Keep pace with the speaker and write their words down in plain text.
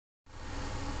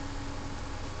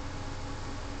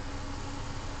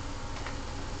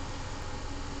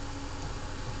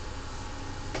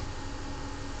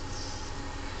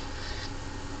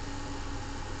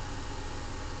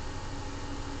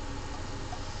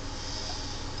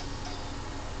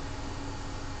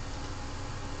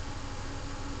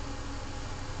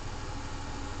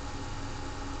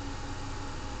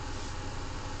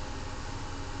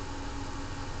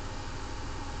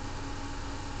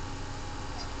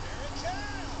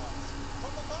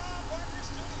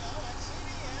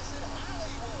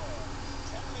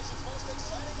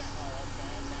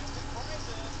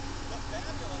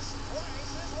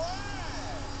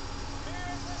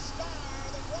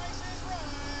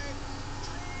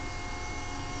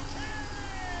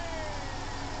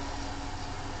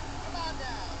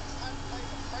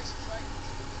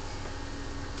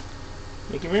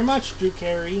Thank you very much, Drew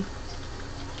Carey.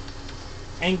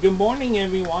 And good morning,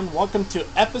 everyone. Welcome to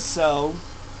episode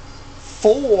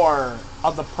 4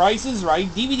 of the Price is Right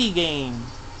DVD game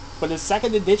for the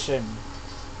second edition.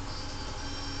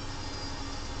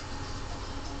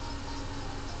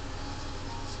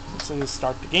 So you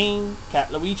start the game.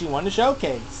 Cat Luigi won the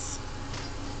showcase.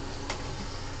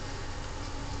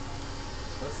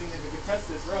 Let's see if we can test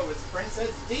this row. It's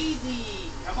Princess Daisy.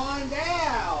 Come on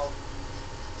down.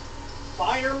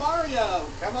 Fire Mario.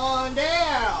 Come on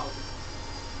down.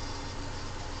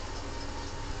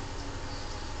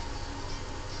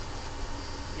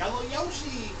 Yellow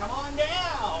Yoshi, come on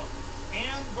down.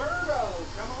 And Birdo,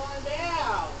 come on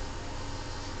down.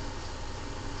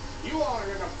 You are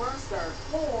in the first star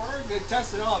 4 to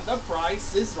test it on The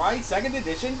Price is Right second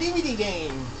edition DVD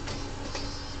game.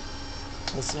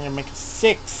 Let's see, make it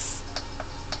 6.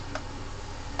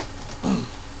 Here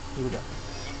we go. The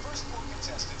first 4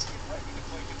 contestants get ready to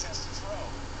play Contestants Row.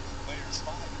 Players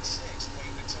 5 and 6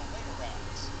 wait until later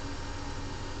rounds.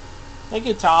 Thank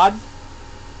you, Todd.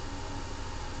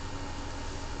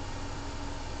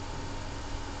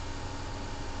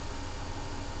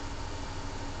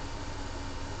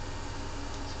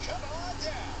 Come on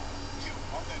down. You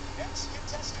are the next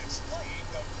contestants playing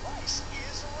The Price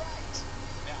is Right.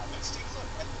 Now let's take a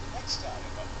look at the next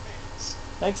item of bids.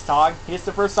 Thanks, Todd. Here's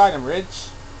the first item, Rich.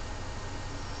 It's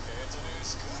a new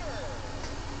scooter.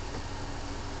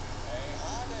 A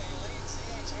Honda Elite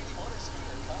CH-80 motor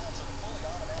scooter comes with a fully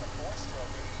automatic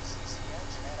 4-stroke 80cc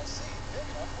engine and a seat big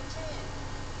enough for 2.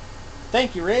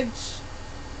 Thank you, Rich.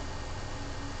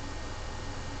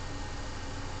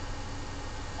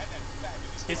 And that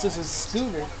fabulous It's just a prize goes to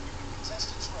scooter. one of you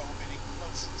contestants row bidding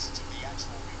closest to the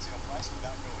actual retail price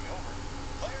without going over.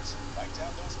 Players, write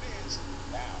down those bids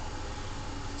now.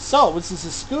 So, this is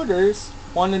the scooters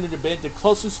wanting to bid the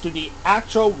closest to the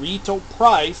actual retail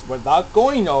price without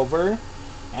going over.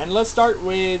 And let's start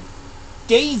with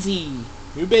Daisy.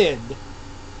 You bid.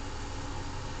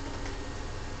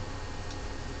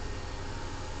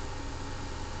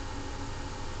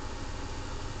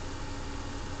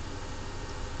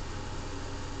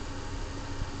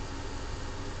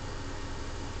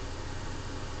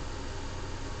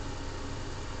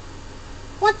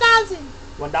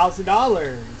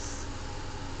 $1,000.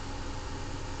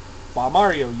 Bob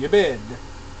Mario, you bid.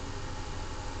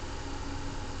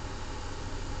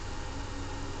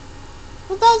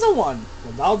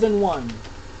 $1,001.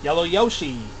 Yellow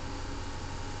Yoshi.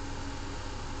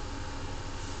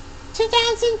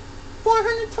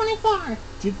 2,424.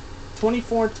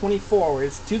 2424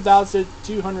 is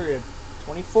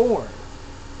 2,224.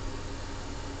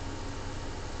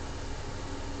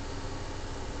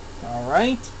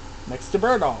 Alright, next to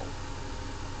Birdo.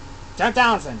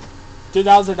 $10,000.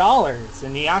 $2,000.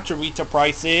 And the actual retail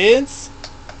price is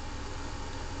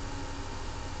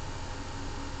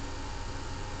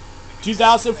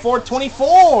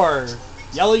 $2,424.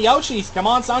 Yellow Yoshi's come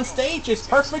on stage. It's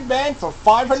perfect band for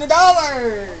 $500. Pricing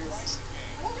game.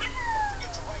 Don't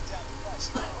forget to write down the price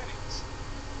of your winnings.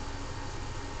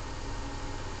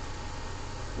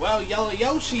 Well, Yellow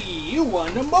Yoshi, you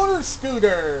won the motor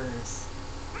scooters.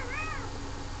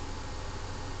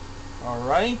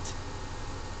 Alright.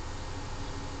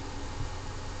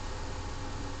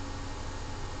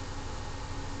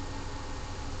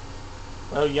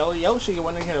 Well, Yellow Yoshi, you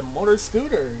want to get a motor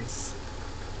scooters.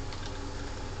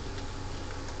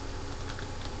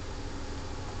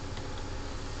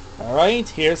 Alright,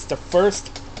 here's the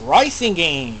first racing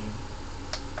game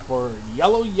for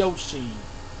Yellow Yoshi.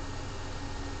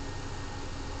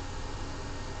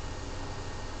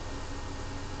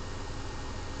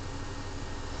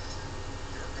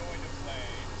 You're going to play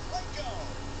Lego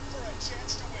for a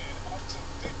chance to win up to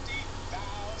 $50,000.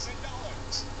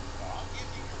 I'll give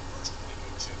you your first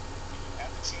Lego chip, and you have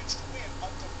the chance to win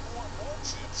up to 4 more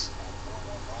chips and 4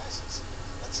 more prizes.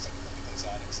 Let's take a look at those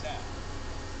items now.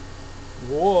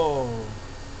 Whoa.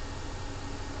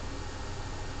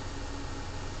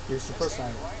 Here's the This first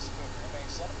handy item. rice cooker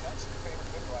makes 7 cups of your favorite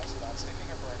cooked rice without sticking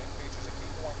or burning. Features a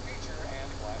keep warm feature and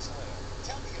a glass lid.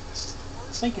 Tell me if this is the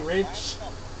first Thank you, or Rich. last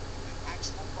number in the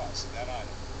actual price of that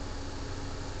item.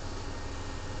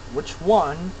 Which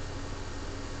one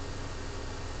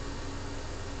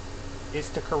is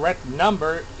the correct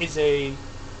number? Is a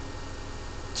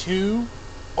 2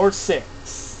 or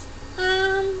 6?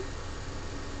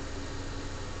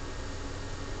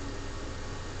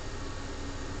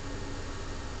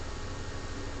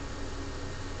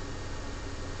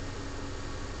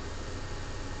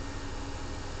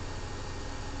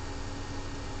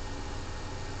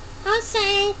 I'll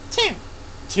say 2.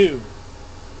 2.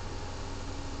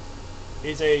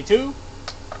 Is a 2?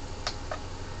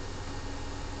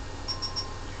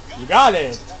 You got it.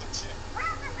 It's another chip.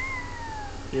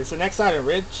 Here's the next item,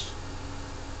 Rich.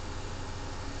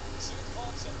 Soothe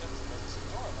cold symptoms with this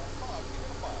adorable frog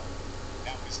humidifier.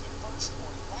 Now is the first or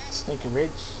last Thank you, number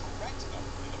Rich. the correct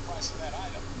number in the price of that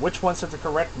item? Which one says the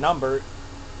correct number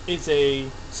is a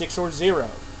 6 or 0?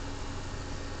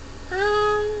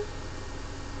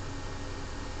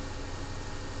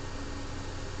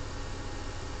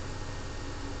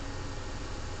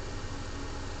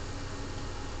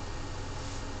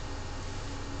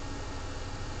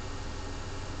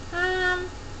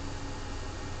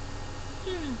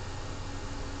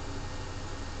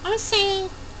 I'm saying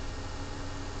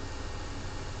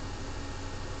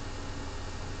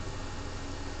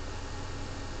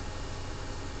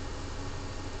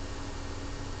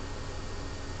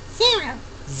 0.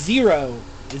 0.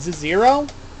 Is it 0?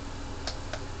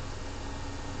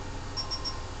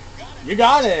 You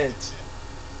got it.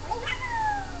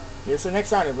 Here's the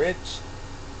next item, Rich.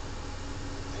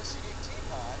 This unique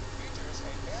teapot features a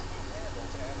bamboo handle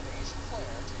to add an Asian flair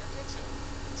to your kitchen.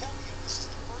 Tell me if this is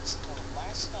the first or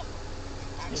last number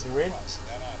in the actual Rich. price of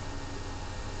that item.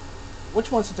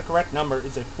 Which one says the correct number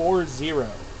is a 4 0?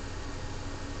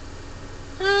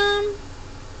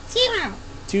 0.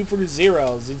 2 for the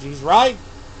zeros. He's right.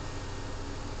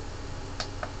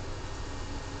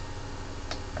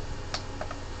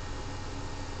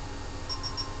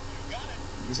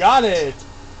 You got it.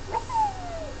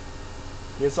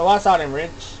 Here's the last item, Rich.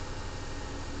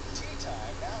 Tea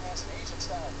Time now has an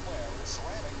Asian-style flair with a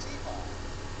ceramic teapot.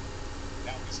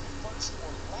 Now is the first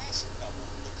or last number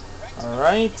the correct All number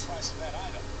right. in the price of that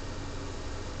item?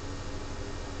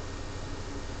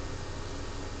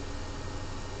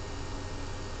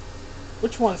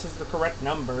 Which one says the correct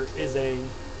number is a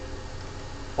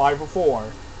 5 or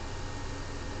 4?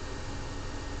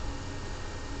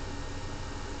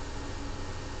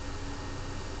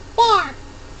 4.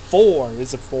 4.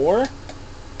 Is it 4? You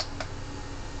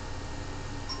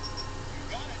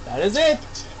got it. That is it.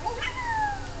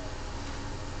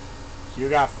 You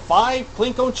got 5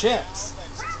 Plinko chips. Now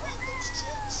let's trade those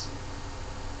chips.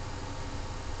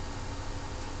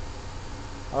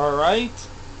 Alright.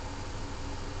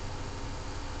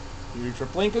 Here's your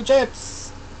Plinko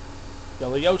chips.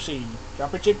 Yellow Yoshi,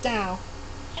 drop a chip down.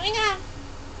 Here we go.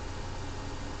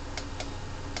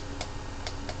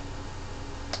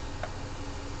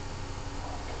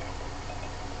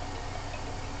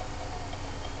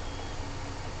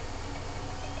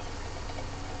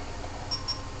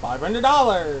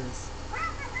 $500.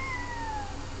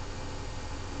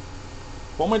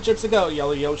 4 more chips to go,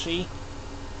 Yellow Yoshi.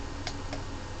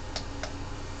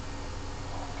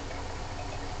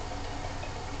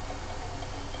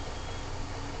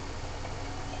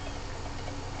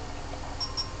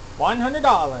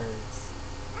 $100.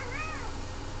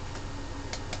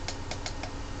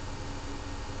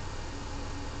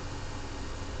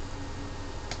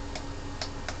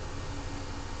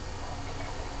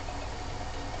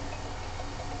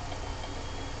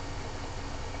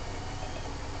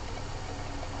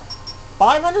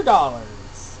 $500.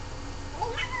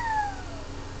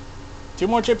 2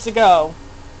 more chips to go.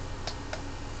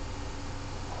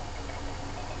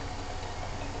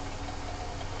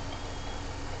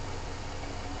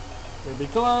 Here we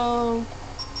go.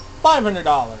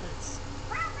 $500.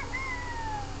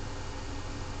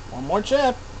 1 more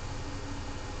chip.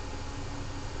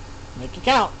 Make it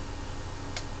count.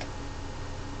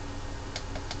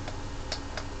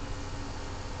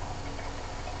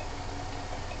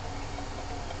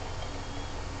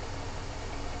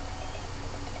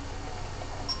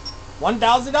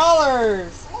 $1,000.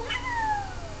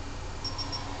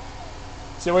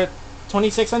 So we're at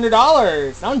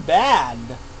 $2,600. Not bad.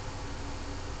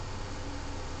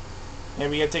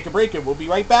 And we gotta take a break and we'll be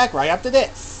right back right after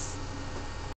this.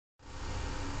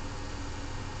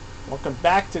 Welcome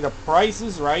back to the Price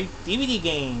is Right DVD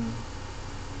game.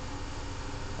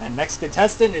 And next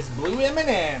contestant is Blue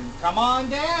M&M. Come on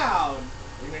down.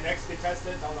 You're the next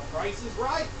contestant on the Price is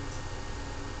Right.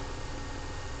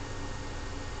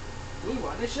 Blue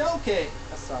won the showcase.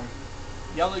 Sorry.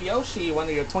 Yellow Yoshi won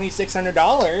your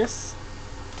 $2,600.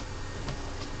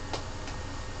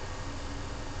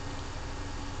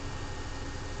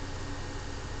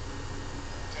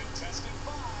 Contestant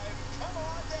 5, come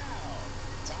on down.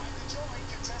 Time to join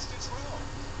contestants row.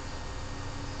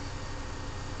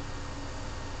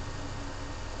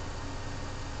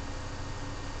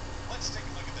 Let's take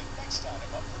a look at the next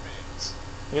item up for bids.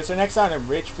 Here's the next item,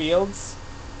 Rich Fields.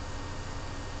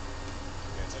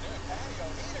 It's a new patio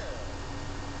heater.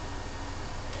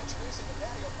 Introducing the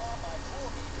Patio Pop by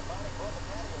Cool Heat, combining both a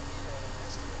patio heater and a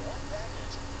misty in one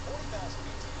package.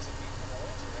 40,000 BTUs of heat for the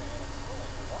winter and a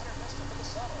cooling water Fiesta for the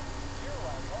summer.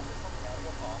 Year-round comfort from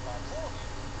Patio Pop by Columbia.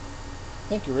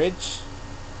 Thank you, Rich.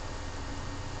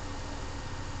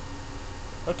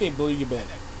 Okay, believe you bet. And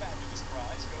that fabulous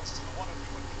prize goes to the one of you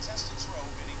in contestants row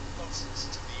bidding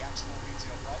closest to the actual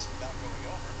retail price without going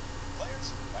over.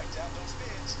 Players, write down those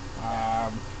bids.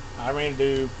 I'm going to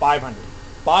do 500.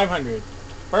 500.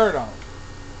 Birdo.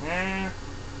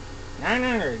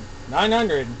 900.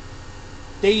 900.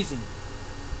 Daisy.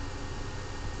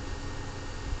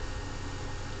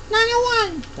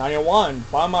 901. 901.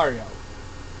 Bob Mario.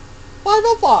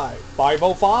 505.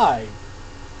 505.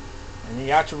 And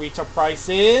the actual retail price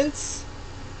is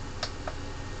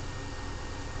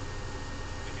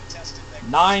The contestant that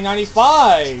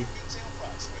 $9.95. retail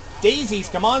price without Daisy's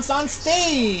going come over on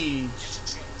stage. gets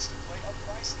a chance to play a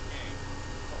pricing game.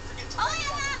 Don't forget to Oh, write down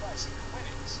yeah. the price of your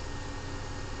winnings.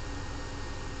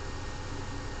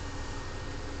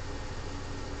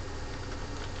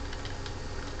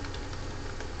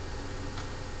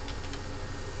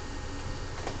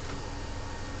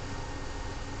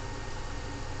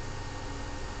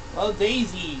 Well,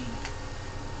 Daisy,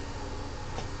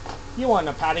 you won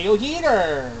a patio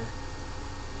heater.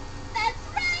 That's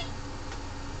right.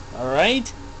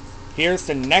 Alright, here's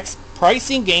the next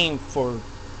pricing game for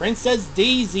Princess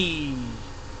Daisy.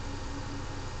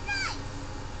 Nice.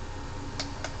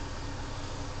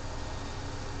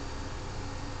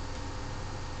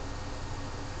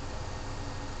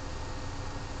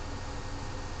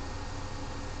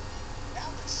 Now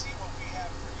let's see what we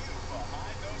have for you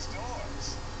behind those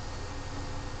doors.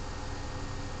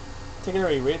 Take it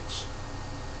away, Rich.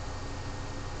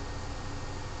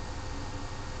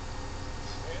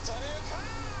 It's a new car!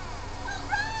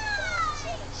 Hooray!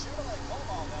 2007 Chevrolet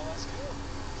Cobalt LSQ.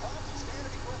 Comes with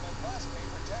standard equipment plus paint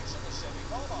protection, the Chevy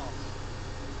Cobalt.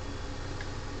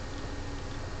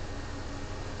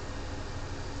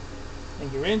 Thank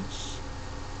you, Rich.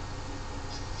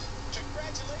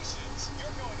 Congratulations!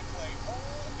 You're going to play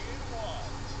Hole in One.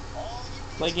 All you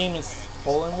need Play to game win is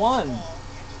Hole in punch One. the ball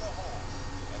into the hole.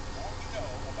 And the more you know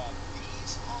about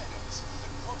these items, the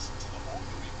closer to the hole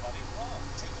you'll be putting from.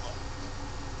 Take a look.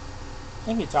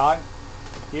 Thank you, Todd.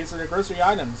 Here's the grocery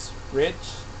items. Rich.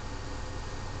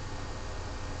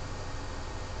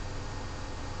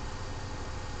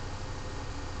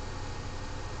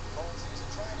 Colts is a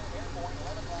try-new airborne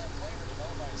 11-line flavor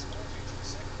developed by a school teacher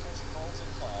sick of catching colds in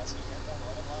class. The airborne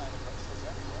 11-line approach goes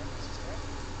everywhere and uses great.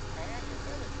 And your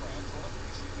village friends will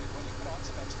appreciate it when you put on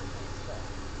some extra food for them.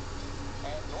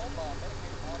 And Gold Bond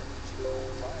medicated powder keeps you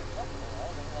cool, dry, and comfortable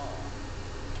all day long.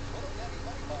 Little Debbie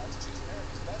Honey Buns, choose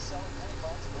America's best-selling honey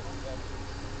buns, Little Debbie.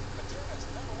 Moderna's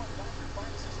 #1 doctor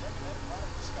pharmacist recommended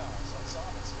product for scars. So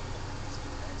soft and smooth and easy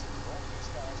to rinse and roll new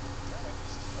scars with Moderna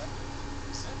uses directly.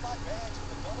 Ziploc bags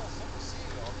with a double zipper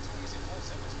seal. 2 easy close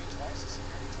zippers mean twice the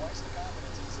security, twice the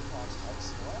confidence, and Ziploc's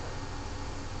tightest seal ever.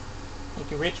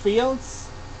 Thank you, Rich Fields.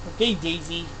 Okay,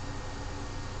 Daisy.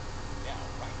 Now,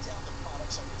 write down the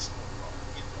products on your scorecard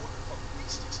in order from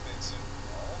least expensive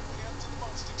all the way up to the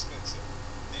most expensive.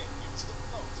 Then use the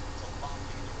note to lock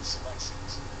in your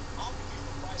selections. I'll reveal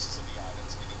the prices of the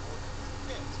items in the order you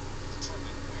picked to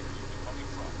determine where you'll be coming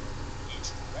from. Each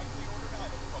correctly ordered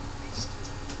item from least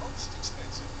to most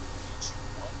expensive gets you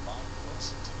one line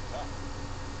closer to the cup.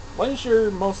 What is your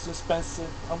most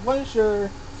expensive? What is your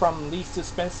from least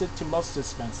expensive to most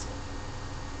expensive?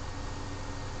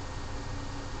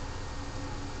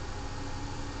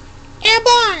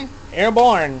 Airborne.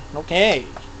 Airborne. Okay.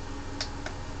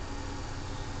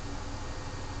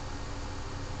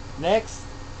 Next.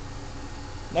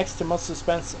 Next to most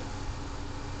expensive.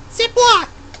 Ziploc.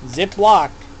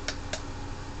 Ziploc.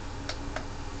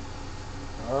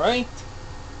 Alright.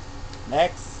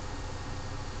 Next.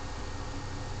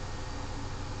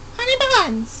 Honey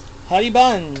buns. Honey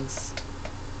buns.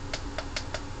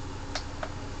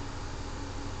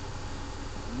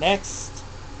 Next.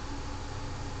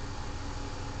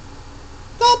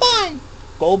 Gold bond.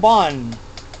 Gold bond.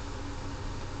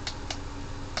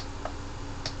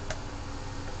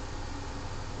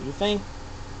 What do you think?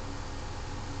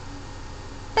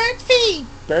 Bird feed.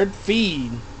 Bird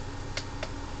feed.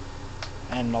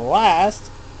 And the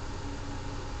last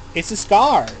is the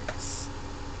scars.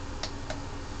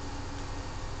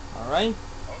 Alright.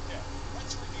 Okay,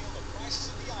 let's reveal the prices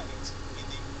of the items in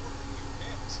the order you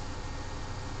picked.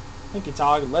 Thank you,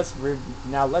 Todd.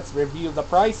 Now let's review the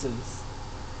prices.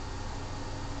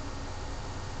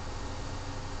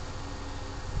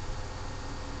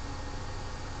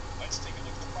 Let's take a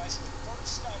look at the price of the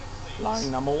first item, please.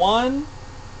 Line number 1.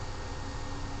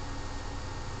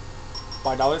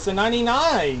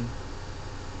 $5.99.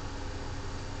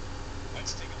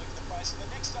 Let's take a look at the price of the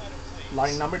next item, please.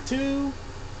 Line number 2,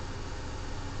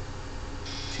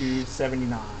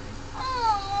 279.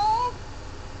 Oh.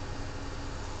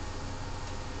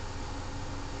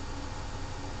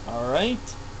 All right.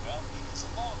 Well, it's a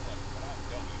long one, but I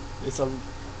know you. It's a You're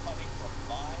punting from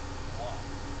line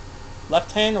 1.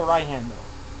 left hand or right handle?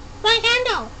 Right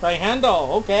handle. Right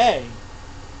handle. Okay.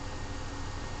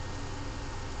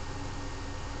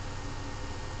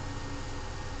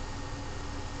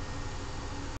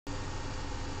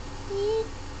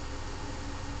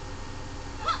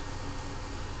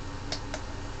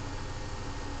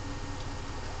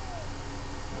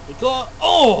 We go.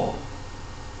 Oh.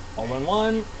 All in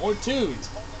 1 or 2. It's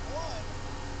hole in 1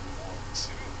 or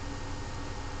 2.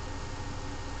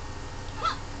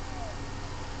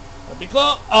 Let me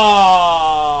go.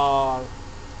 Oh.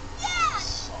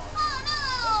 Sorry.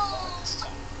 Oh This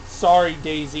time. Sorry,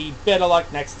 Daisy. Better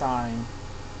luck next time.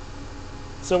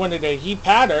 So when the heat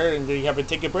pattern and we have a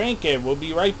take a break, and we'll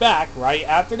be right back right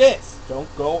after this. Don't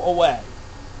go away.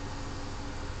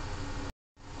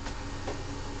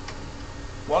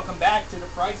 Welcome back to the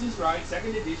Price is Right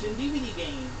 2nd edition DVD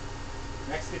game.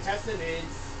 Next contestant is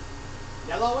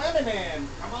Yellow M&M.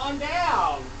 Come on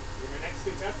down. You're the next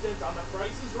contestant on the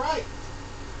Price is Right.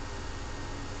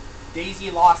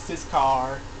 Daisy lost his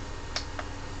car.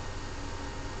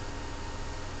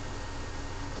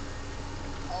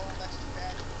 Oh, that's too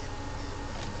bad. It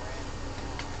brand new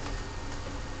car.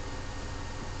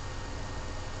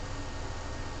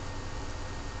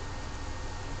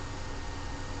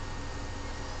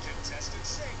 Contestant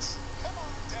 6, come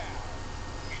on down.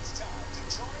 It's time to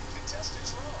join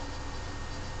Contestants Row.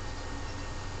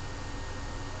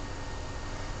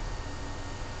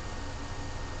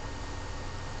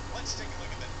 Let's take a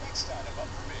look at the next item up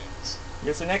for bids.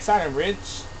 Here's the next item, Rich.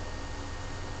 It's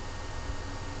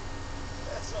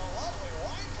a lovely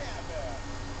wine cabinet.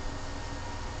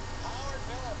 Howard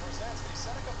Miller presents the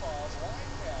Seneca Falls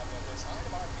wine cabinet. This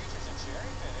item art features a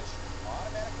cherry finish,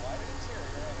 automatic lighted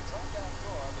interior, and a drop-down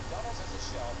door that doubles as a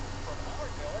shelf from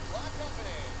Howard Miller Clock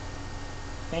Company.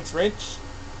 Thanks, Rich.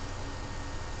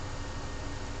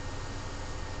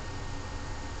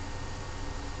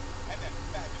 And that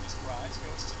fabulous prize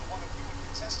goes to the one of you in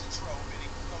Contestants Row bidding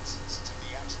closest to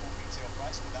the actual retail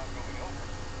price without going over.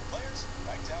 Players,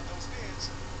 write down those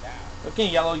bids now. Okay,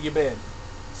 Yellow, you bid.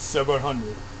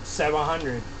 700.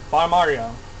 700. Bar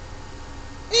Mario.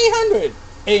 800.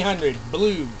 800.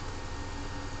 Blue.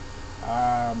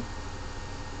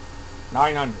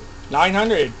 900.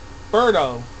 900.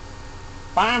 Birdo.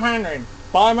 500.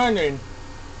 500.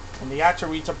 And the actual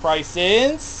retail price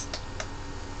is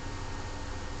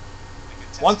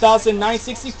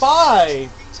 $1,965.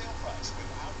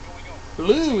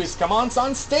 Blue is come on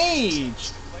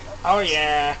stage. Oh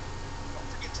yeah. Don't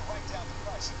forget to write down the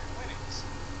price of your winnings.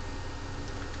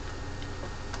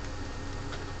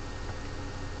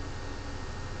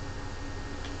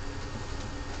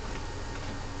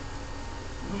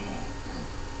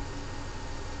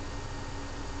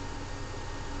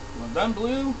 Well done,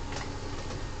 Blue.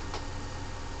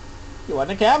 You won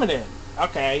the cabinet.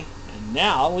 Okay. And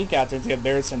now we got to get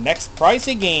there's the next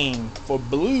pricey game for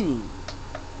Blue.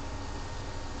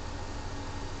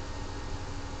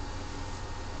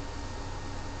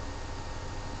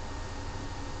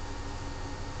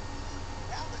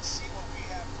 Now let's see what we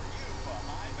have for you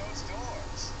behind those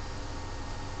doors.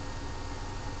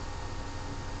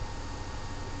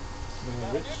 We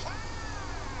got a new car!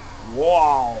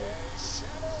 Wow. A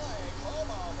Chevrolet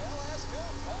Cobalt LS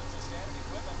Coupe comes with standard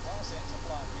equipment plus engine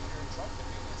block heater, trunk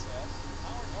convenience head,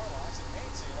 power door locks, and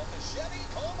paint seal of the Chevy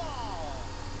Cobalt.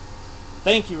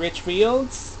 Thank you, Rich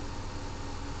Fields.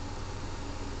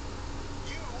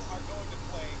 You are going to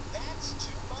play That's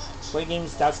Too Much. Play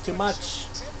games That's Too I'm going to Much. show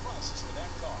you 10 prices for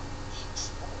that car, each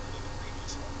lower than the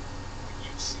previous one. When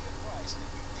you see a price that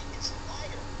you think is higher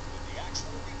than the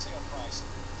actual retail price,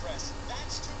 press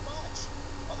That's Too Much.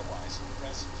 Otherwise,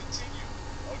 press Continue.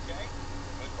 Okay?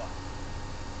 Good luck.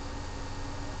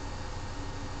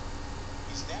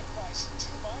 Is that price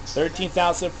too much?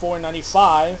 $13,495.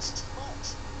 That's too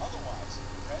much. Otherwise,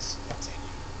 press Continue.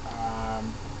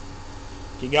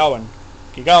 Keep going.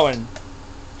 Keep going.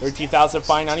 $13,595.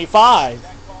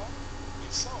 That car?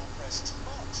 If so, press too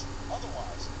much.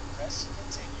 Otherwise, press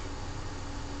Continue.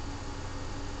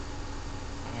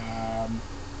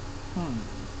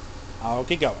 Oh,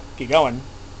 keep going. Keep going.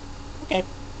 Okay.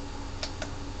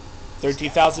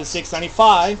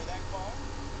 $13,695. For that car?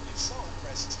 If so,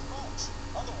 press too much.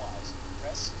 Otherwise,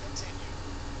 press Continue.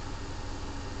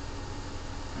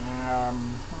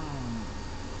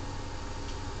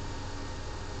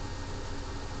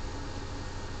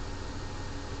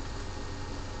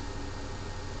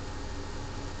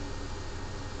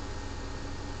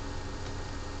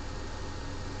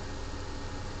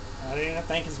 I didn't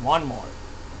think it's one more.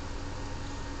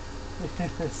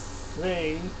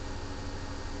 See?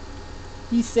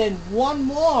 He said one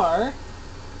more.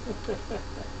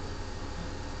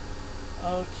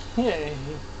 Okay.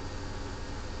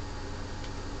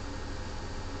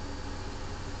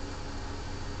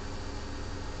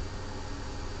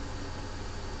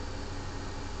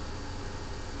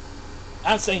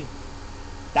 I'm saying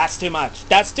that's too much.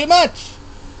 That's too much.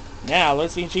 Now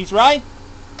let's see if she's right.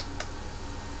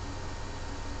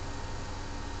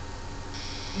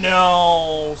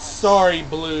 No, sorry,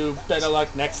 Blue. Better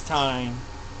luck next time.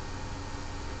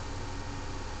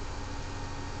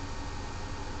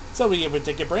 So we give a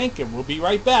take a break, and we'll be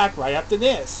right back right after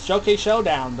this. Showcase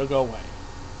Showdown, don't go away.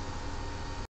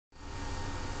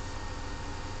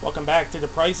 Welcome back to The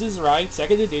Price is Right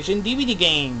 2nd edition DVD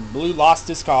game. Blue lost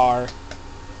his car.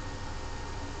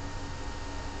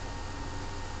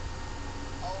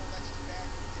 Oh, that's too bad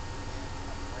you didn't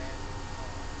win a brand new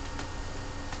car.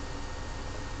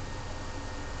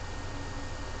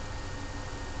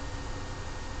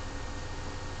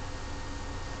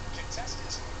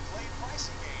 Contestants who have played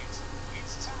pricing games,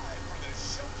 it's time for the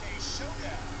Showcase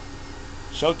Showdown.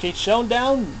 Showcase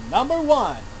Showdown number 1.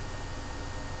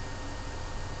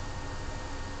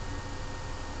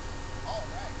 All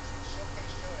right,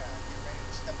 Showcase Showdown. Get ready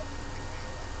to step up to the big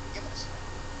wheel and give it a spin.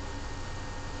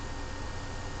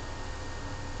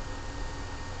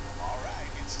 All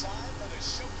right, it's time for the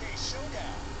Showcase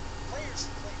Showdown. Players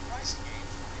who play pricing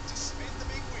games will get to spin the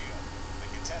big wheel. The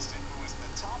contestant who is the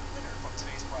top winner from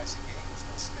today's pricing games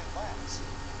will spin last.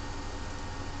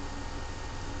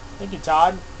 Thank you,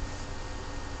 Todd.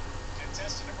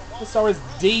 Contestant number 1. Let's start with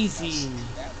Run. Daisy. Now spin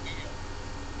that wheel.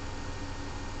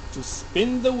 To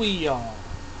spin the wheel.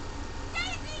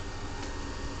 Daisy!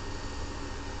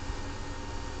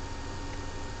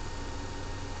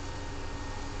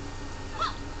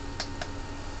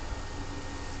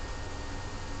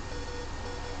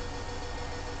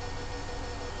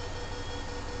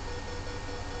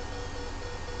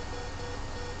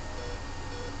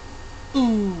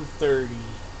 Ooh, 30.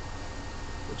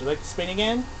 Would you like to spin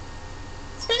again?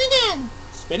 Spin again!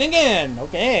 Spin again.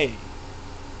 Okay.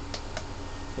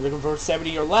 You're looking for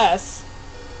 70 or less.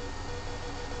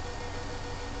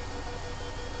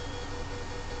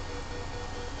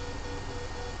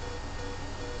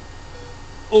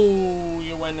 Oh,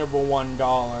 you went over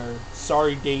 $1.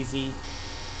 Sorry, Daisy.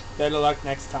 Better luck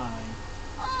next time.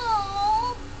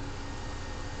 Oh!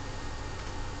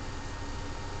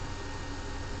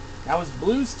 Now it's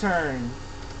Blue's turn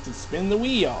to spin the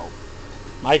wheel.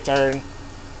 My turn.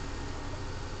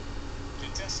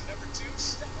 Contestant number 2,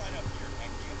 step right up here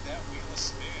and give that wheel a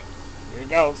spin. Here it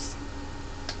goes.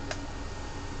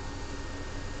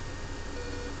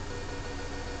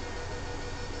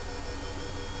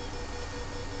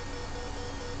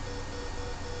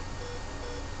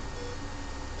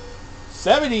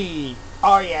 $70.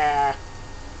 Oh yeah.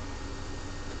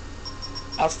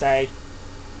 I'll stay.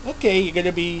 Okay, you're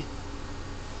gonna be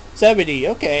 70.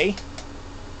 Okay.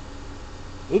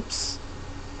 Oops.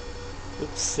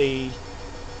 Oopsie.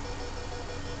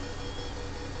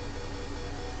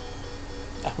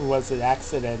 That was an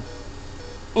accident.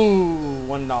 Ooh,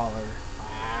 $1.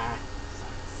 Ah,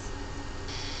 sucks.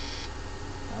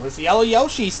 Now it's Yellow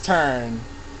Yoshi's turn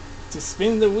to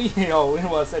spin the wheel. It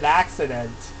was an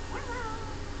accident.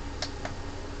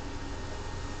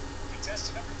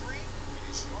 Contestant number 3, it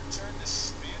is your turn to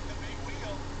spin the big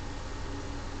wheel.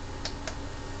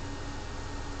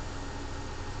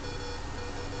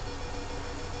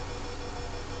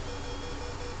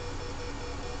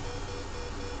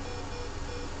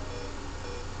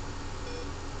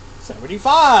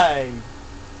 $75.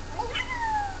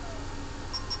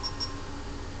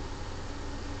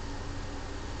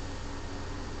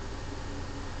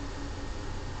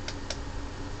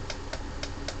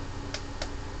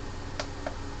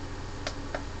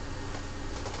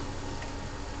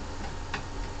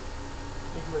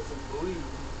 With some blue.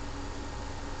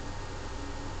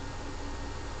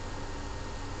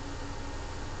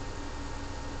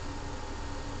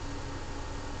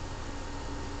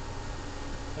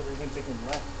 Everything taken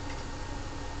left.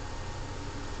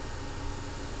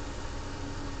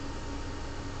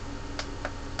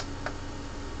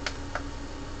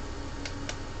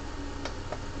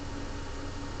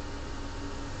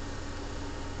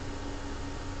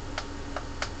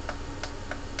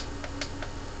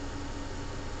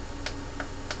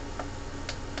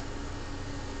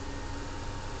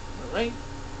 Alright.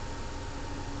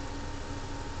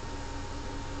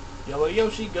 Yellow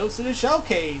Yoshi goes to the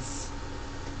showcase.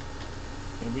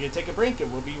 And we're gonna take a break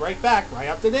and we'll be right back right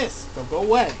after this. Don't go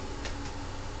away.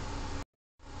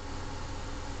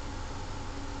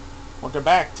 Welcome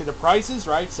back to the Price is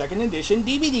Right 2nd edition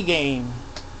DVD game.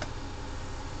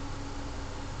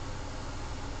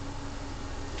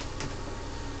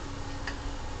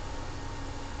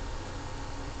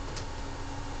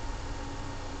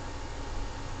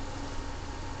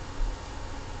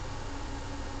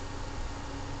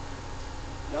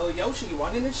 Yellow Yoshi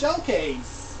won in the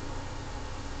showcase.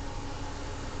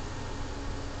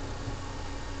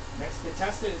 Next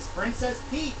contestant is Princess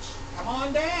Peach. Come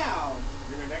on down.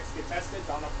 You're the next contestant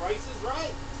on The Price is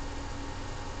Right.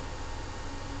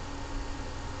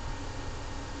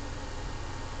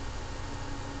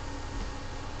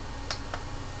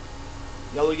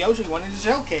 Yellow Yoshi won in the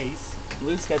showcase.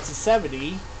 Blues gets a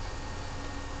 70.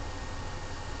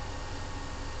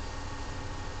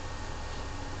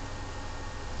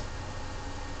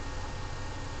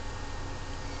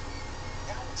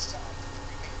 Now it's time for the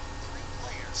remaining 3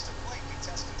 players to play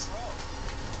Contestants Row.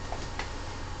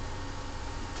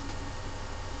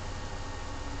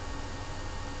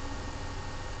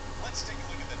 Let's take a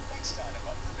look at the next item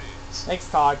up for bids. Thanks,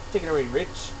 Todd. Take it away, Rich.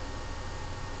 It's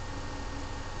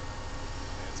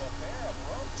a pair of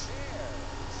rope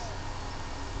chairs.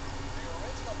 The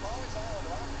original Polly's Island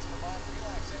rockers provide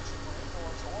relaxation for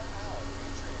indoors or out,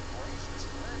 featuring gracious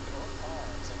circular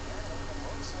arms and air-open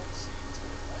rope swing seats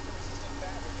with weather-resistant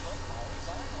fabric from Polly's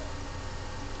Island.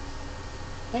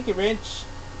 Thank you, Rich.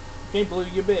 Okay, Blue,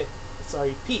 your bid.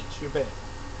 Sorry, Peach, your bid.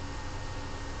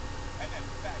 And then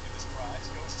back of this prize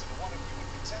goes to the one of you in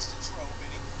Contestants Row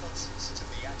bidding closest to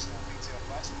the actual retail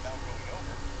price without going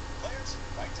over. Players,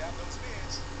 write down those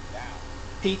bids now.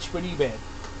 Peach, what do you bid?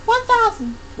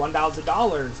 $1,000.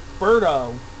 $1,000.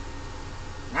 Birdo.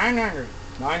 900.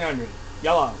 900.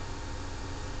 Yellow.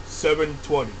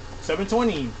 720.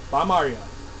 720 by Mario.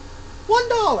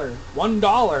 $1.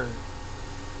 $1.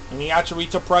 And the actual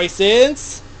retail price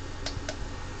is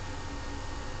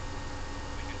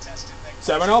The contestant that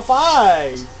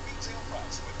 $705 retail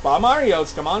price with by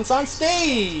Mario's. Come on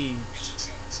stage. gets a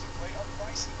chance to play a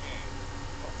pricing game.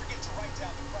 Don't forget to write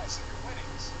down the price of your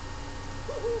winnings.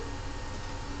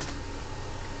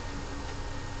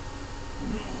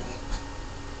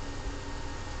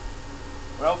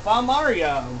 Well, for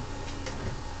Mario.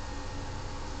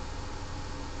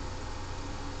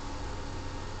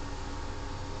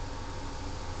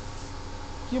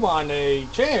 You want a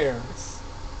chairs.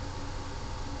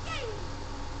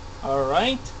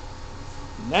 Alright.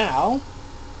 Now,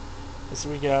 as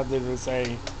we got to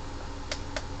say,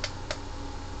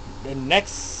 the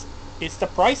next is the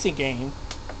pricing game.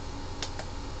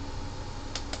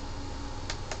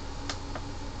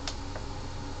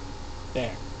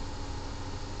 There.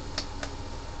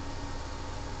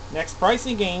 Next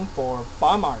pricing game for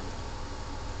Farm Mario.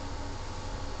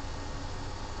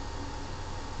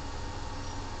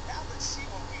 Now let's see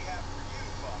what we have for you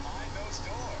behind those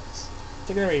doors.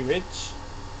 Take it away, Rich.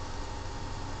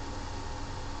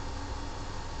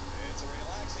 It's a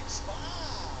relaxing spa.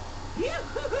 The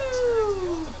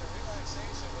Yoo-hoo-hoo. ultimate in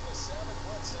relaxation with a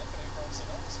 7-foot symphony from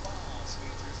Sonoma Spas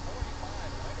features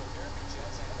 45 hydrotherapy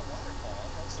jets and a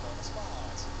waterfall from Sonoma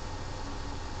Spas.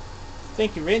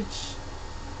 Thank you, Rich.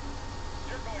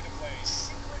 You're going to play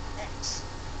Secret X.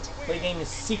 To win, Play game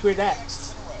is you need Secret 3 X.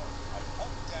 X's in a row,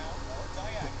 up, down, or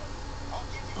diagonal. I'll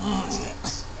give you 4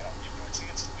 steps, and I'll give you a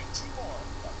chance to win 2 more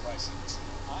by pricing 2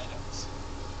 items.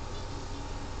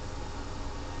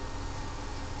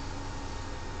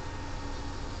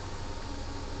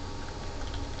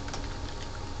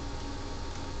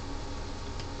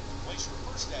 Place your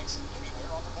first X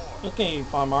anywhere on the board. Okay,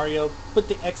 Farm Mario, put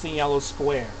the X in yellow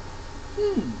square.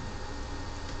 Let's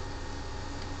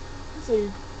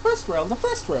see. First row, the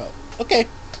first row. Okay. Okay,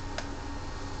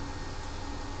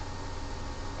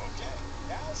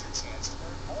 now's your chance to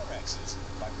earn more X's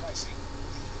by pricing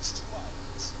these 2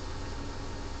 items.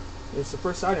 It's the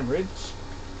first item, Rich.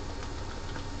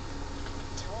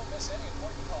 You won't miss any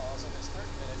important calls in this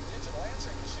 30-minute digital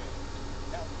answering machine.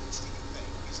 Now, which do you think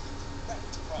is the correct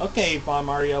price? Okay, Farm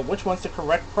Mario, which one's the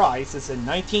correct price? Is it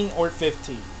 19 or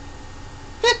 15?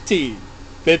 15.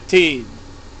 15.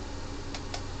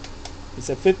 Is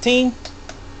it 15?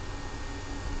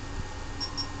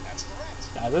 That's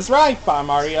correct. That is right, Farm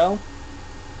Mario.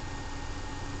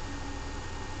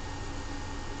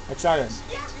 Next item.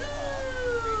 Features a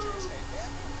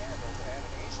brand new candle to add an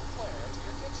Asian flair to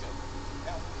your kitchen.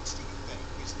 Now, which do you think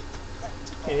is the correct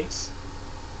Okay. price?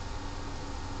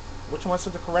 Which one's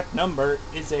the correct number?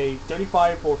 Is a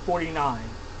 35 or 49?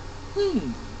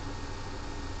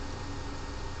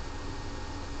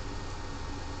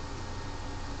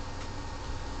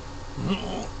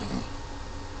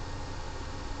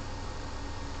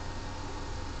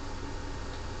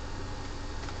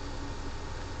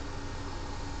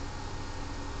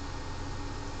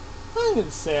 I'm going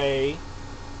to say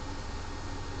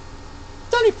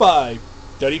 35.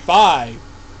 35.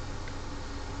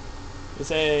 You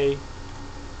say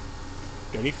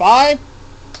 35.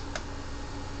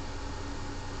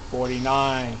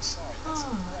 49. Sorry, that's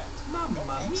incorrect.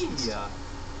 Mamma mia!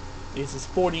 This is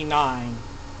 49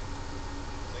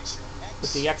 Place your X.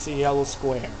 with the X and yellow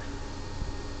square.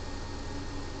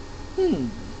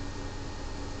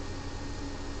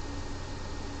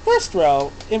 First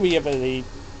row, inevitably.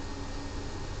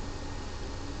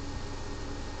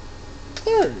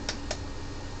 Third.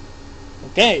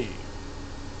 Okay.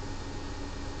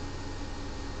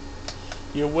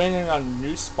 You're winning on a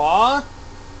new spa.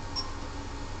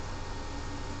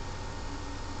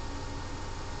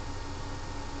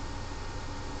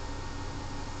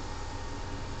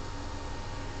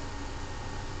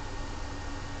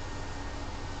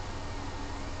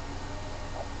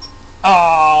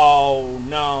 Oh,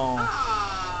 no.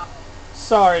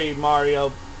 Sorry,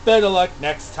 Mario. Better luck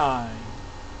next time.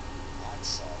 I'm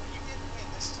sorry, you didn't win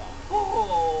this time.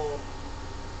 Oh!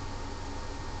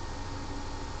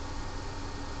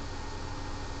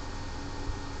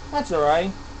 That's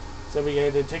alright. So we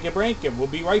got to take a break and we'll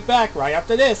be right back right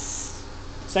after this.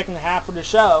 Second half of the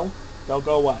show. Don't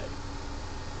go away.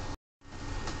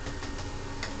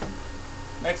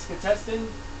 Next contestant,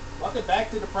 welcome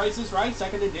back to the Price is Right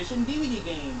second edition DVD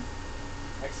game.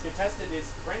 Next contestant is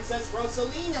Princess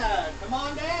Rosalina. Come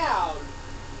on down.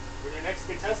 We're the next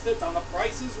contestant on the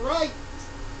Price is Right.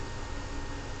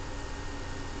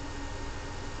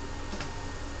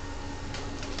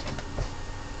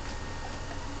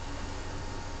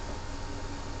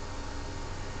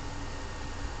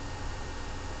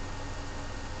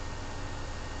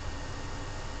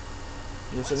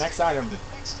 Here's the next item. The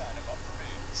next item up for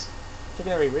bids. Take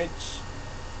it away, Rich. It's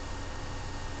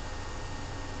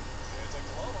a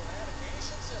global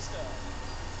navigation system.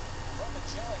 From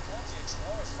Magellan comes the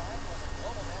Explorer's 500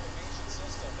 global navigation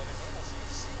system that enables you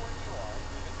to see where you are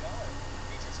in the color.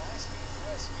 Features high-speed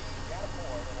USB, data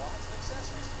port, and lots of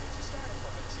accessories to get you started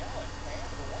from Magellan. And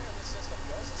the winner of this system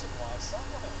goes to supply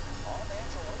supplement. All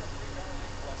natural omega-3 garlic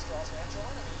cholesterol's natural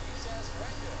enemy used as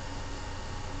directed.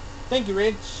 Thank you,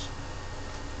 Rich.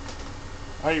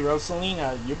 Alright,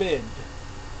 Rosalina, you bid.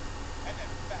 And that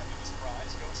fabulous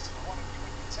prize goes to the one of you in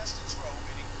contestants row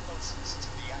bidding closest to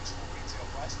the actual retail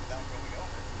price without going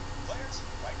over. Players,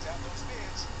 write down those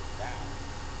bids now.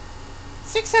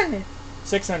 600.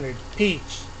 600,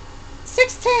 Peach.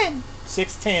 610.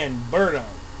 610, Birdo.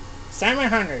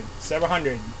 700,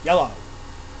 700, Yellow.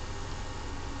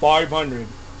 500,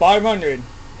 500.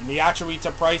 And the actual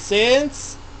retail price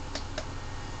is...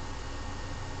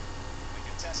 The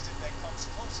contestant that comes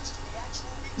closest to the actual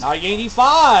retail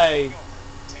 985.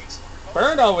 price takes the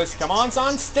remote Birdo and is gets come a on chance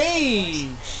on to stage.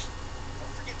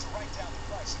 Don't forget to write down the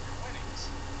price of your winnings.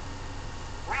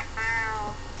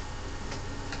 Wow.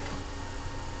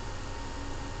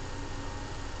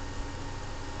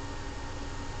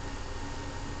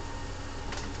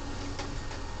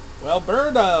 Well,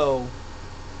 Birdo.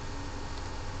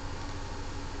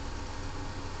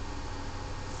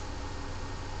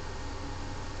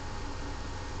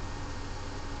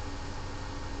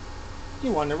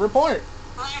 You won the report.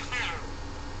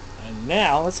 And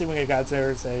now, let's see what we got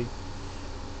there. Say,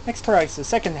 next price, the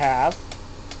second half.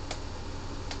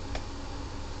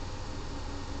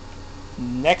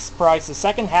 Next price, the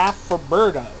second half for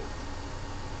Birdo.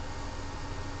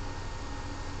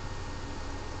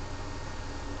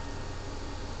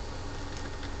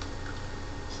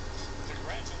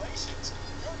 Congratulations!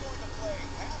 You're going to play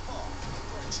half off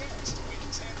for a chance to win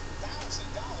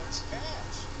 $10,000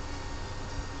 cash.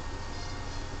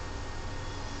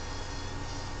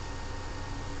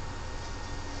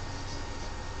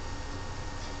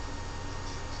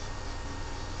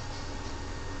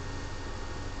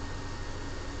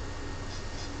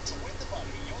 To win the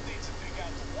money, you'll need to pick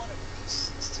out one of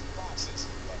these 16 boxes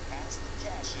that has the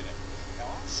cash in it.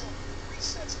 Now, I'll show you 3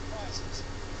 sets of prizes.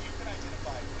 If you can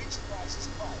identify which prize's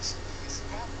price is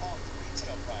half off the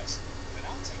retail price, then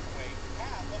I'll take away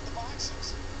half of the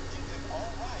boxes. Get them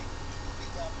all right, you will be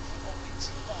left with only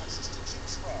 2 boxes to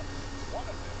choose from. One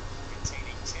of them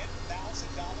containing $10,000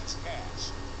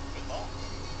 cash. Good luck.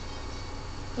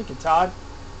 Thank you, Todd.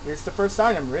 Here's the first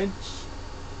item, Rich.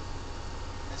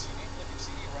 This unique looking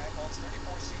CD rack holds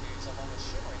 34 CDs along a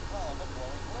shimmering column of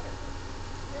glowing glitter.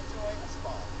 Enjoy a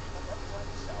spa. Enjoy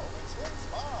the shower with Spin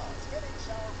Spa. Spinning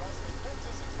shower brush with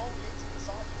rinses, exfoliates, and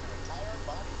massages your entire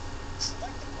body.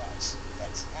 Select the price.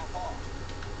 That's half off.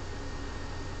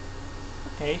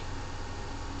 Okay.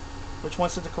 Which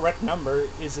one's the correct number?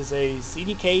 Is this a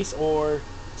CD case or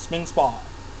Spin Spa?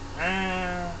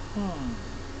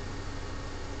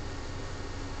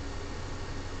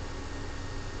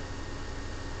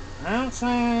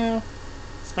 Answer.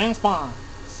 Spin Spa.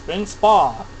 Spin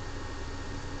Spa.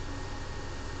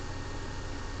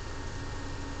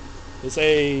 It's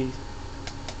a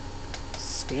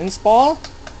Spin Spa?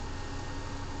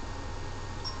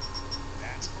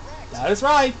 That's correct. That is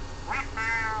right. You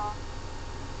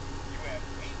have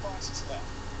 8 boxes left.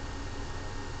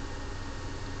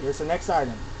 Here's the next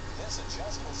item. This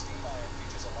adjustable steam iron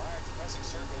features a large pressing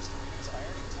surface to reduce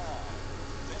ironing time.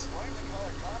 This brightly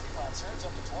colored coffee pot serves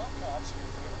up to 12 cups of your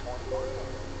favorite morning brew.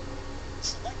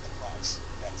 Select the price.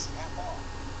 That's half off.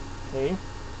 Okay.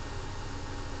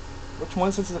 Which one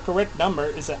is the correct number?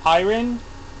 Is it iron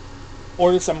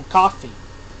or some coffee?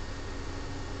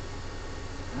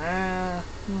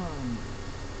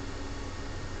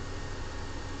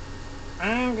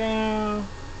 I'm gonna.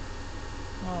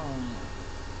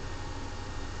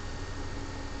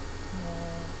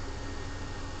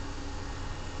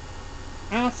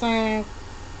 I think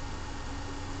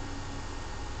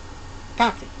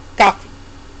coffee. Coffee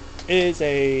is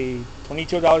a $22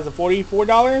 to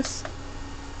 $44.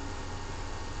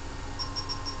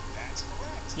 That's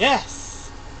correct.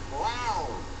 Yes. Wow.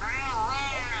 Only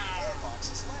 4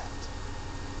 boxes left.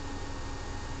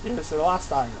 Here's the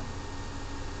last item.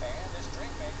 And this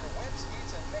drink maker whips,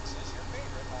 heats, and mixes your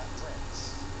favorite hot drinks.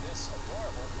 This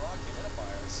adorable frog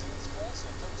humidifier soothes cold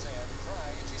symptoms and dry,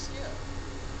 itchy skin.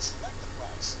 Select the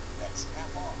price. That's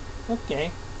half off.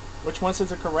 Okay. Which one is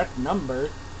the correct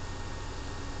number?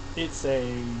 It's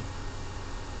a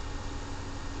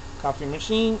coffee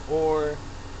machine or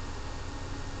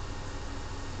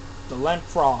the lamp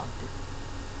frog.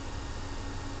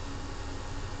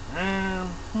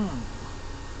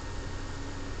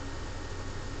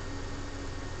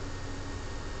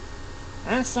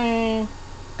 I'm saying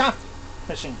coffee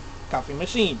machine. Coffee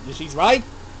machine. Is she right?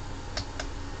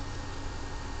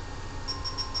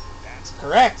 That's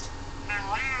Correct.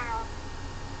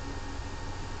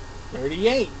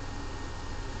 38.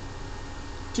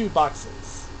 2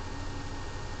 boxes.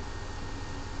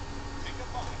 Pick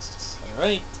a box to see All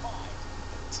right. 5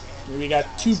 to 10. We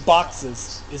got 2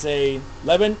 boxes. Is a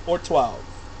 11 or 12?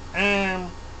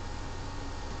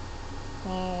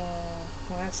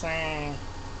 Let's say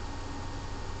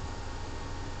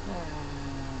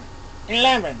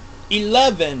 11.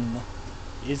 11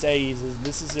 is a.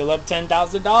 This is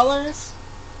 $10,000.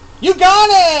 You got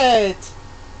it!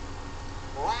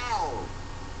 Wow.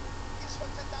 You just won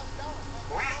 $10,000.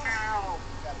 Wow.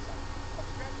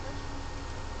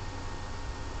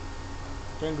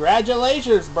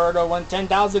 Congratulations, Berto won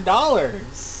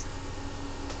 $10,000.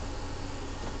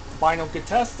 Final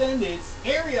contestant is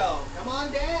Ariel. Come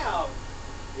on down.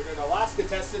 You're the last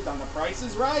contestant on The Price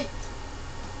is Right.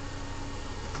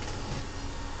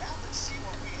 Now let's see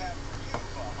what we have for you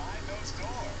behind those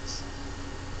doors.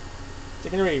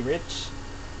 Take it away, Rich.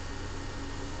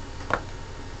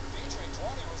 Featuring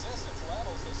 20 resistance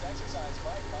levels, this exercise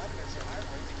bike monitors your heart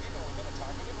rate to keep it within a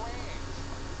targeted range.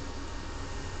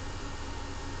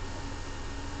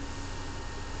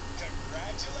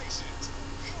 Congratulations!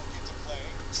 You get to play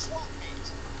Swap Meet.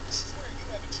 This is where you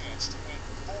have a chance to win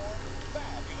 4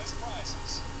 fabulous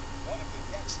prizes. One of the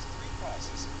next 3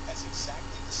 prizes has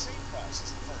exactly the same price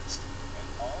as the first. And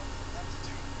all you have to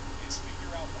do is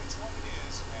figure out which one it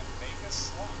is and make a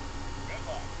swap. Good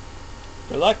luck.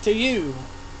 Good luck to you.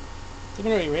 Take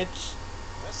it away, Rich.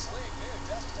 This sleek new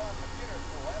desktop computer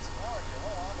provides power to your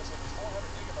home office with a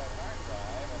 400-gigabyte hard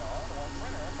drive and an all-in-one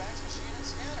printer, fax machine, and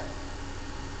scanner.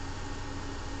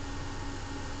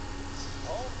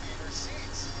 Home theater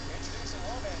seats. Introducing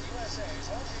Loman USA's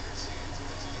home theater seats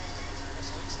with a TV feature, a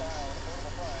sleek style, and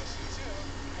affordable price. You too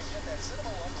can get that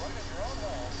cinema look right in your own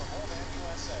home from Loman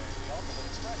USA, the ultimate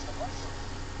expression of luxury.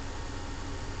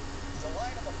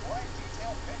 Delight of the bright,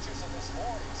 detailed pictures of this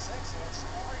 46-inch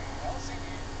 3 LCD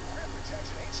rear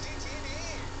projection HD TV.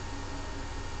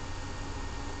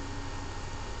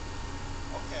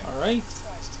 Okay. All right. Which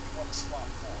price do you want to swap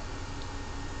for?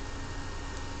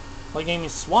 My game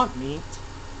is Swap Meet.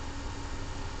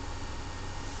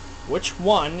 Which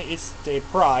one is the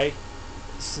price?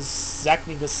 It's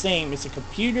exactly the same. It's the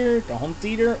computer, the home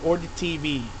theater, or the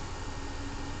TV.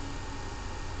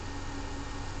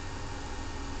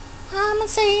 I'm gonna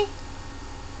say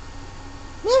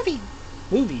movie.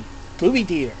 Movie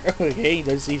theater. Okay,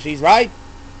 let's see if she's right.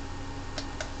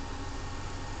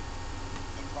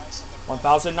 The price of the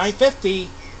 $1,950.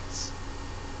 is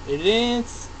It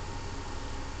is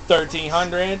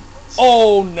 $1,300.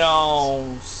 Oh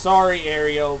no! Sorry,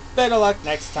 Ariel. Better luck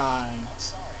next time. I'm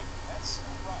sorry, that's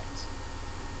not right.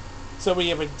 So we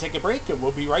have to take a break, and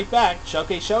we'll be right back.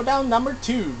 Showcase Showdown number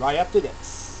 2 right after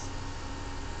this.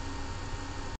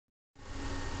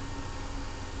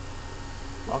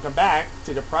 Welcome back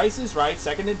to the Price is Right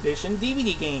 2nd edition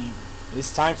DVD game.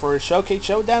 It's time for Showcase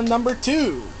Showdown number 2.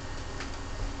 Final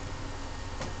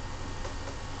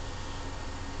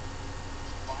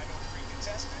 3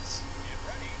 contestants, get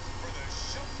ready for the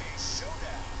Showcase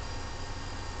Showdown.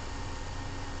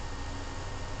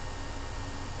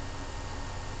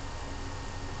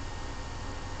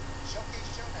 Showcase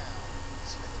Showdown.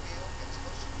 Spin the wheel, get as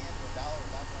close as you can to $1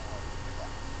 without going over. Good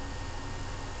luck.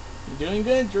 You're doing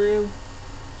good, Drew.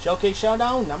 Showcase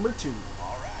Showdown number 2.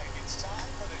 All right, it's time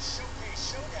for the Showcase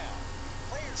Showdown.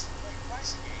 Players who play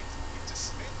pricing games will get to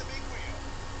spin the big wheel.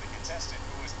 The contestant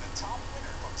who is the top winner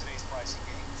from today's pricing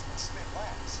games will spin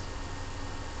last.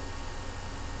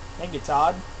 Thank you,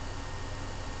 Todd.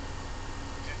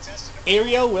 Contestant number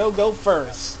Ariel one, will go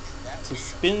first that to wheel.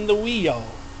 spin the wheel.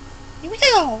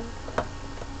 Wheel.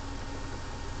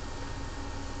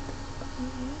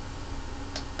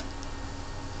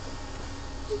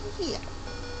 Yeah.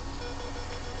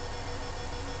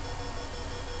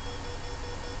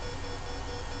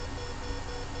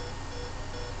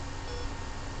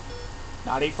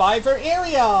 $95 for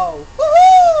Ariel.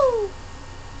 Woohoo!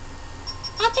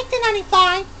 I'll take the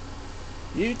 95.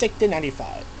 You take the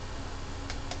 95.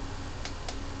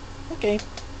 Okay.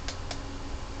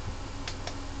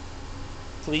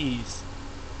 Please,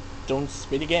 don't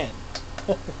spin again.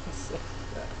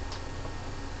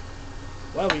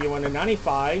 Well, we won a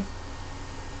 95.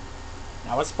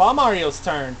 Now it's Paul Mario's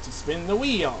turn to spin the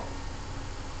wheel.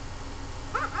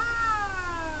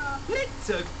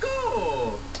 Let's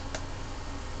go!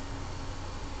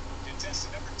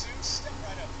 Contestant number 2, step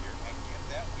right up here and give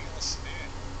that wheel a spin.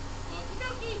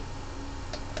 Okey-dokey.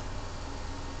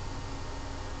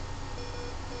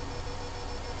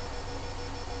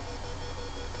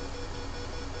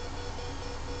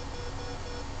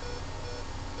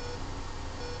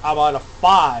 How about a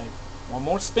 5? One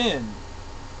more spin.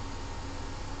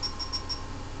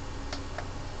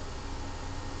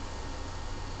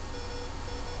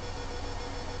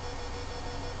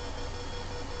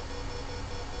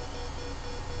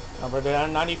 Number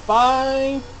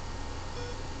 95.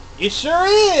 It sure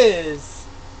is.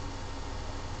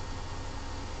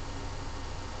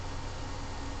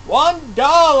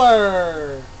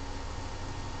 $1.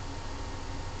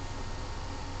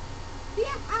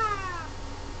 Yeah.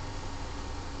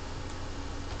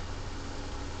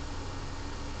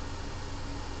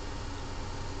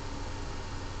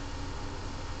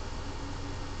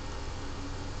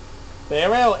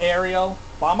 Farewell, Ariel.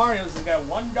 Bob Mario's got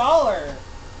 $1.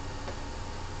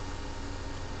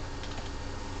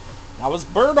 Now it's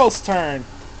Birdo's turn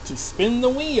to spin the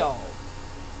wheel.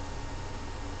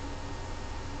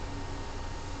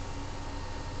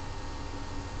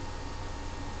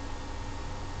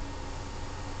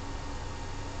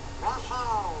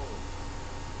 Wow!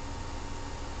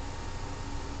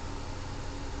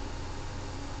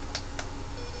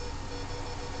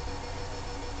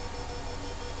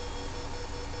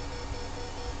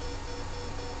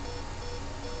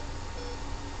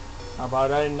 How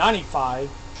about a 95?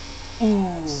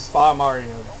 Ooh, Farm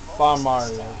Mario. Farm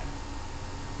Mario.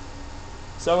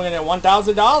 So we're gonna get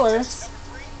 $1,000. Number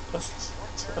 3, Let's it's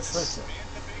your turn to listen. spin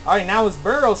the big Alright, now it's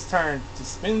Birdo's turn to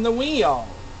spin the wheel.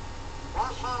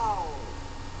 Wow!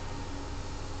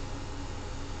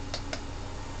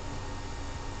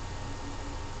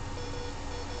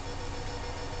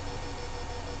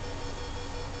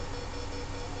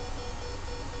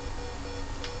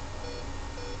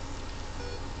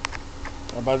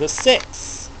 How about a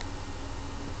 6?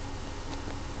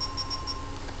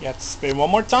 You have to spin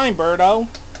one more time, Birdo.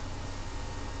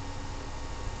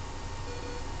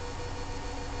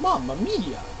 Mamma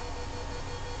mia.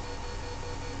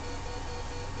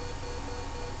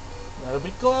 There we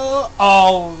go.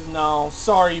 Oh no,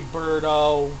 sorry,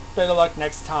 Birdo. Better luck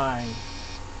next time.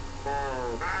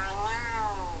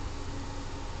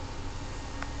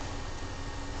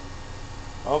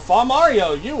 Oh, Farm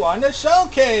Mario, you won the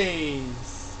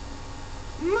showcase.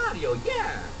 Mario,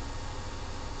 yeah!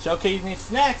 Showcase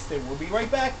is next, and we'll be right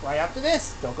back right after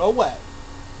this. Don't go away.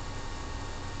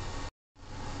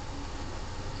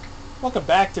 Welcome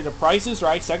back to the Price is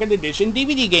Right 2nd edition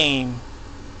DVD game.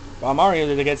 Well, Mario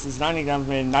that gets his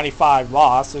 95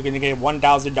 loss, so going to get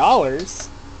 $1,000.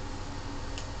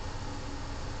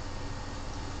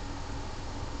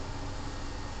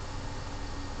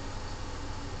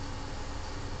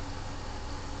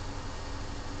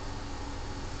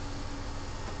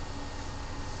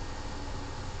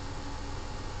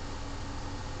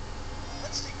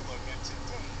 Let's take a look at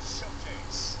today's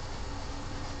showcase.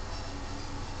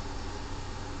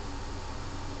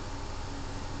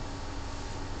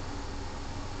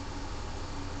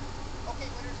 Okay,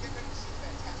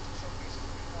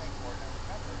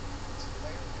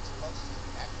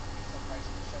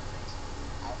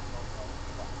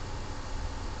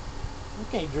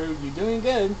 Okay, Drew, you're doing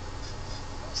good.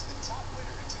 Who's the top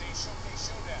winner in today's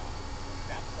Showcase Showdown?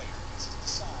 That player gets to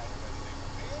decide whether they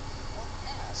will bid or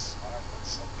pass on our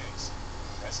first showcase.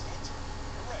 Press enter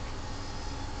when you're ready.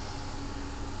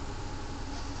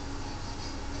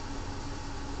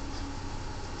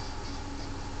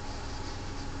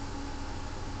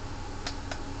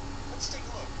 Let's take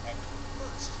a look at your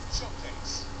first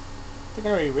showcase. Take it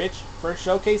away, Rich. First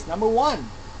showcase, number 1.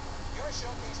 Your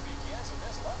showcase begins with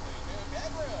this lovely new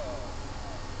bedroom.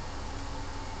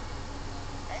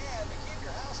 And to keep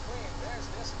your house clean, there's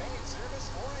this maid service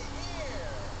for a year.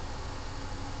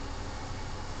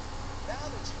 Now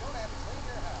that you don't have to clean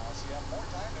your house, you have more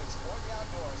time to explore the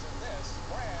outdoors in this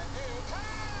brand new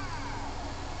car.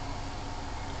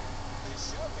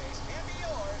 This showcase can be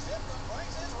yours if the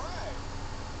price is right.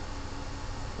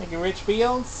 Thank you, Rich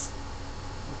Fields.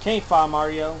 Okay, Farm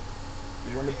Mario.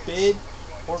 You want to bid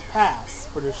or pass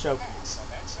for the showcase? Pass on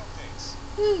that showcase.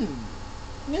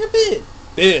 I'm gonna bid.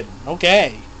 Bid.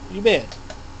 Okay. You bid.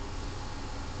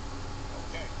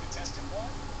 Okay, contestant 1.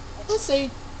 What's Let's say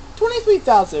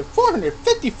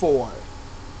 23,454.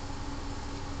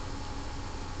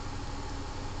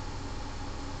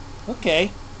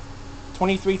 Okay.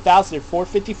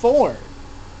 23,454. okay?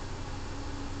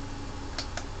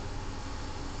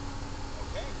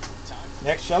 Time for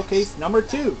Next the showcase, number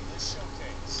 2. This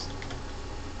showcase.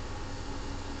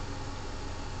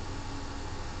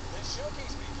 This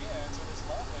showcase begins with this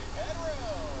lovely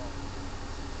bedroom.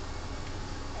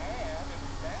 And a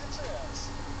new mattress.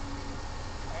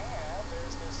 And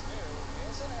there's this new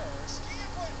his and her ski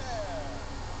equipment.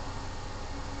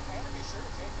 And be sure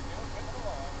to take your new equipment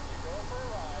along when you go for a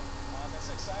ride on this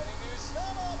exciting new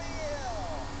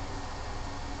snowmobile.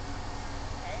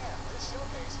 And this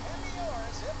showcase can be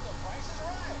yours if the price is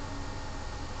right.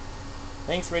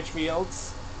 Thanks, Rich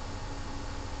Fields.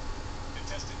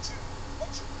 Contestant 2,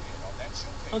 what's your bid on that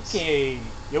showcase? Okay.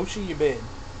 Yoshi, you bid.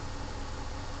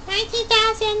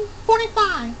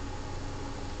 19,045.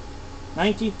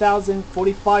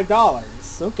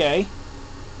 $19,045. Okay.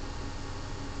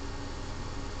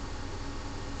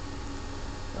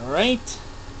 Alright.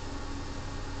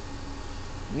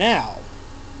 Now,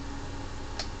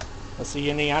 let's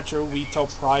see, the actual retail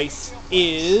price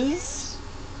is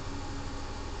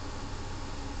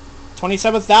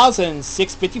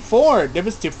 $27,654.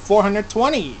 Difference to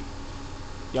 $420.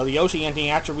 Yellow Yoshi, and the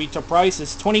actual retail price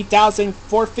is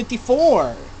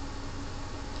 $20,454.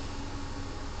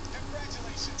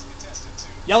 Congratulations, contestant 2.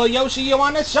 Yellow Yoshi, you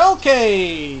won the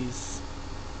showcase.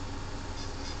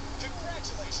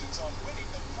 Congratulations on winning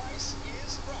The Price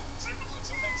is Right.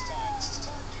 Until next time, this is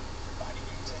Todd Newton, reminding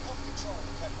you to help control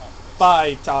the pet population.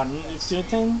 Bye, Todd Newton. Or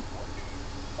Newton.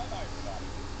 Bye-bye, everybody.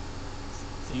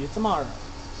 See you tomorrow.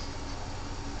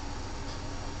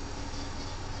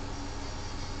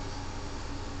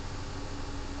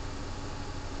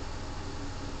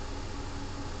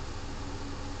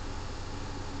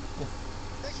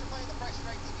 Thanks for playing The Price is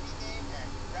Right DVD game, and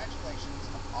congratulations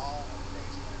on all of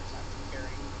today's winners. I'm Jim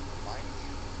Carrey, reminding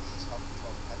you to please help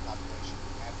control the pet population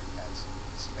and have your pets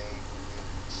spayed or neutered.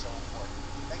 It's so important.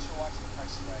 Thanks for watching The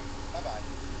Price is Right. Bye-bye.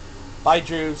 Bye,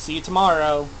 Drew. See you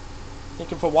tomorrow.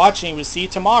 Thank you for watching. We'll see you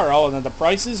tomorrow on the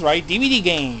Price is Right DVD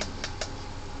game.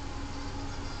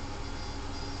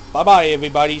 Bye-bye,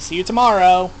 everybody. See you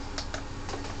tomorrow.